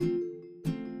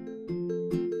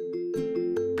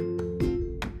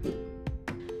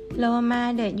Loma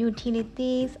The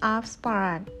Utilities of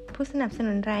Sport ผู้สนับส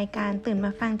นุนรายการตื่นม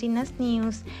าฟัง Genius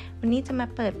News วันนี้จะมา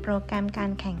เปิดโปรแกรมกา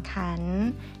รแข่งขัน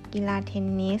กีฬาเทน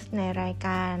นิสในรายก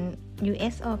าร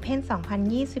US Open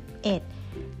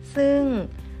 2021 ซึ่ง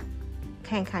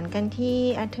แข่งขันกันที่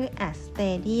Arthur Ashe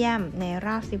Stadium ในร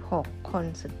อบ 16 คน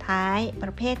สุดท้ายป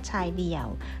ระเภทชายเดี่ยว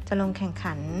จะลงแข่ง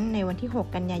ขันในวันที่ 6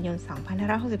 กันยายน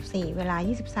 2564 เวลา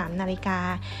 23 นาฬิกา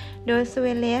โดยสเว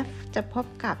เลฟจะพบ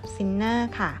กับซินเนอร์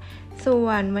ค่ะส่ว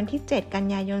นวันที่ 7 กัน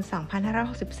ยายน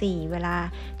 2564 เวลา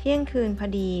เที่ยงคืนพอ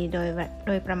ดีโ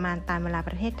ดยประมาณตามเวลาป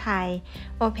ระเทศไทย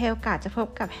โอเพลกาจะพบ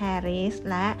กับแฮร์ริส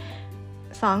และ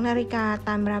2 นาฬิกาต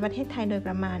ามเวลาประเทศไทยโดยป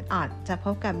ระมาณออดจะพ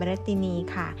บกับเบรตตินี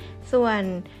ค่ะส่วน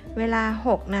เวลา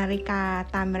 6 นาฬิกา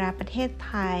ตามเวลาประเทศไ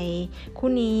ทยคู่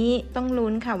นี้ต้อง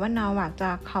ลุ้นค่ะว่านอวัค จ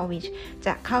อคอวิชจ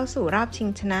ะเข้าสู่รอบชิง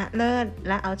ชนะเลิศแ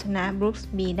ละเอาชนะบรูคส์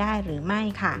บีได้หรือไม่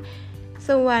ค่ะ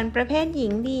ส่วนประเภทหญิ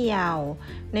งเดี่ยว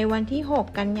ในวันที่ 6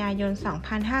 กันยายน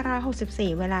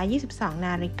 2564 เวลา 22 น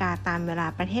าฬิกาตามเวลา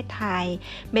ประเทศไทย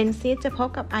เบนซิสจะพบ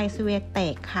กับไอสเวเต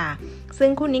กค่ะซึ่ง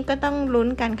คู่นี้ก็ต้องลุ้น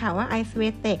กันค่ะว่าไอสเว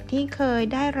เตกที่เคย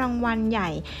ได้รางวัลใหญ่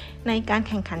ในการแ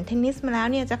ข่งขันเทนนิสมาแล้ว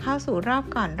เนี่ยจะเข้าสู่รอบ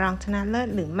ก่อนรองชนะเลิศ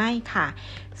หรือไม่ค่ะ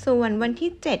ส่วนวัน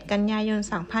ที่ 7 กันยายน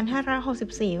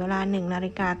 2564 เวลา 1 นา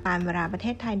ฬิกาตามเวลาประเท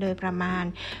ศไทยโดยประมาณ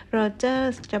โรเจอ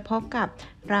ร์สจะพบกับ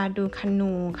ราดูคา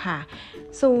นูค่ะ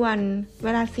ส่วนเว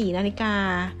ลา 4 นาฬิกา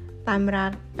ตามเวลา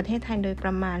ประเทศไทยโดยป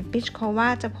ระมาณปิชโควา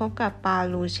จะพบกับปา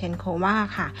ลูเชนโควา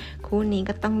ค่ะคู่นี้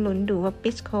ก็ต้องลุ้นดูว่า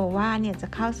ปิชโควาเนี่ยจะ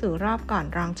เข้าสู่รอบก่อน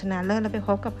รองชนะเลิศแล้วไปพ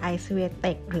บกับไอสเวเต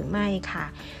กหรือไม่ค่ะ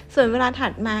ส่วนเวลาถั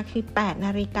ดมาคือ 8 น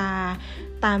าฬิกา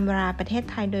ตามเวลาประเทศ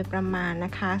ไทยโดยประมาณน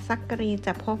ะคะซักกรีจ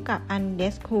ะพบกับอันเด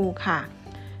สคูค่ะ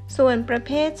ส่วนประเ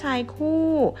ภทชายคู่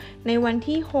ในวัน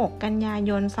ที่ 6 กันยา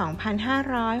ยน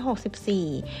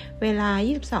 2564 เวลา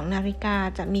 22 นาฬิกา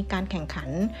จะมีการแข่งขัน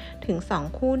ถึง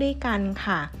 2 คู่ด้วยกัน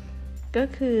ค่ะก็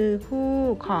คือคู่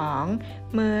ของ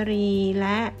เมอรีแล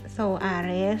ะโซอาเ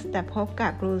รสจะพบกั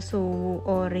บรูซูโอ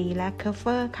รีและเคอร์เฟ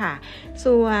อร์ค่ะ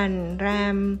ส่วนแร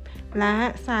มและ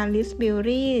ซาลิสบิล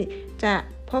ลี่จะ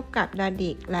พบกับดา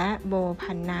ดิกและโบ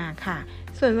พันนาค่ะ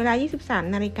ส่วนเวลา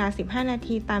 23 นาฬิกา 15 นา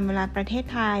ทีตามเวลาประเทศ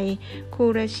ไทยคู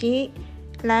ราชิ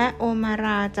และโอมาร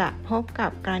าจะพบกั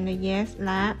บกราโนเยสแ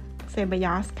ละเซบาย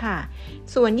อสค่ะ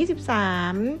ส่วน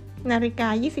 23 นาฬิกา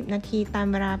 20 นาทีตาม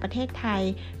เวลาประเทศไทย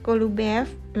โกลูเบฟ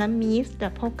และมีสจะ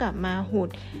พบกับมาฮุด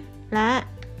และ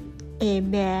เอ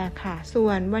แบร์ค่ะส่ว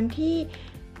นวันที่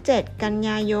 7 กันย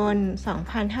ายน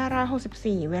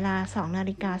 2564 เวลา 2 นา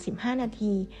ฬิกา 15 นา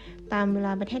ทีตามเวล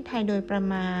าประเทศไทยโดยประ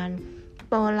มาณ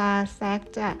โปลาแซก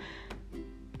จะ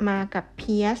มากับเ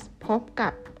พียสพบกั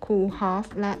บคูฮอฟ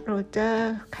และโรเจอ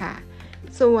ร์ค่ะ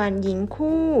ส่วนหญิง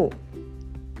คู่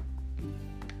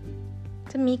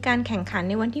จะมีการแข่งขัน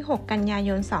ในวันที่ 6 กันยาย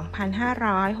น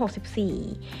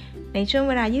 2564 ในช่วง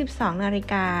เวลา 22 นาฬิ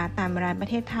กาตามเวลาประ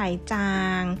เทศไทยจา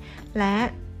งและ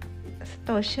สโต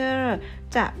เชอร์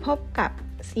จะพบกับ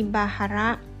ซิบาฮาระ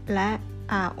และ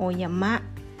อาโอยามะ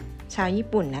ชาวญี่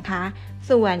ปุ่นนะคะ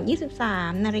ส่วน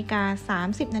 23 นาฬิกา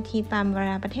 30 นาทีตามเว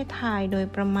ลาประเทศไทยโดย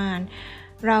ประมาณ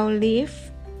ราลิฟ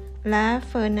และเ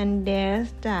ฟอร์นันเดส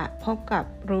จะพบกับ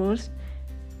รูส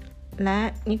และ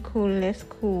นิโคเลส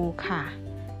คูค่ะ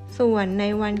ส่วนใน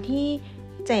วันที่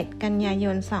 7 กันยาย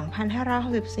น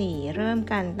 2564 เริ่ม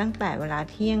กันตั้งแต่เวลา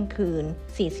เที่ยงคืน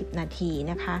 40 นาที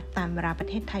นะคะตามเวลาประ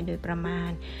เทศไทยโดยประมา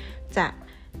ณจะ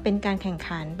เป็นการแข่ง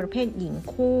ขันประเภทหญิง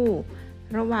คู่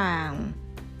ระหว่าง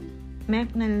แมก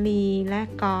นันลีและ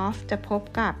กอล์ฟจะพบ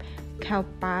กับแคล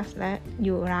ปัสและ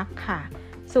ยูรักค่ะ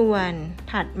ส่วน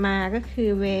ถัดมาก็คือ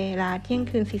เวลาเที่ยง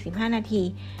คืน 45 นาที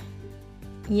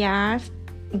ยาร์ส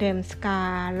เดมสกา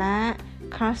และ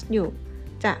ครอสยุ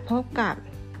จะพบกับ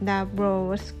ดาโบร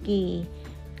สกี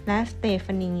และสเตฟ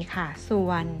านีค่ะส่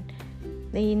วน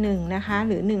ตีหนึ่งนะคะห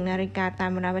รือ 1 นาฬิกาตา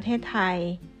มเวลาประเทศไทย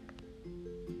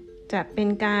จะเป็น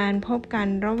การพบกัน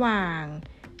ระหว่าง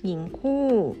หญิงคู่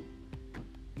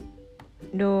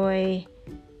โดย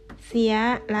เซีย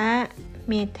และ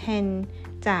เมเทน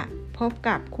จะพบ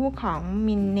กับคู่ของ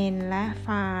มินเนนและฟ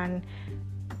าน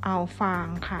อัลฟาง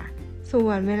ค่ะส่ว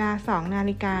นเวลา 2 นา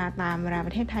ฬิกาตามเวลาป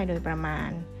ระเทศไทยโดยประมาณ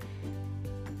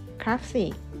คราฟซิ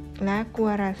กและกัว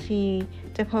ราชี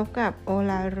จะพบกับโอ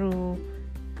ลารู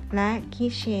และคิ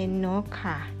เชนโนะ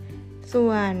ค่ะส่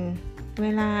วนเว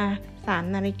ลา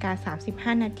 3 นาฬิกา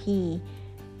 35 นาที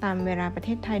ตามเวลาประเท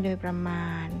ศไทยโดยประมา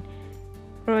ณ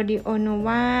โรดิโอโนว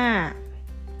า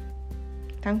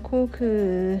ทั้งคู่คือ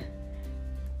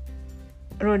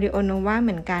โรดิโอโนวาเห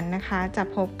มือนกันนะคะจะ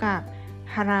พบกับ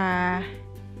ฮารา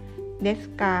เดส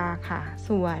กาค่ะ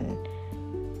ส่วน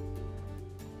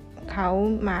เขา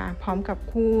มาพร้อมกับ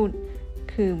คู่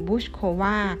คือบุชโคว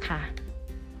าค่ะ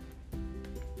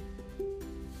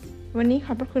วันนี้ข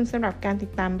อบพระคุณสำหรับการติ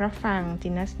ดตามรับฟัง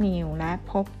Genius News และ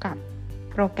พบกับ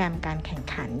โปรแกรมการแข่ง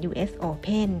ขัน US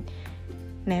Open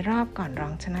ในรอบก่อนรอ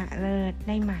งชนะเลิศไ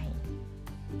ด้ใหม่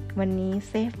วันนี้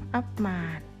Save Up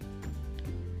Mart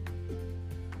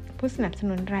ผู้สนับส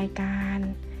นุนรายการ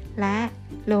และ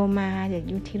Loma The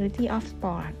Utility of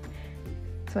Sport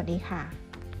สวัสดีค่ะ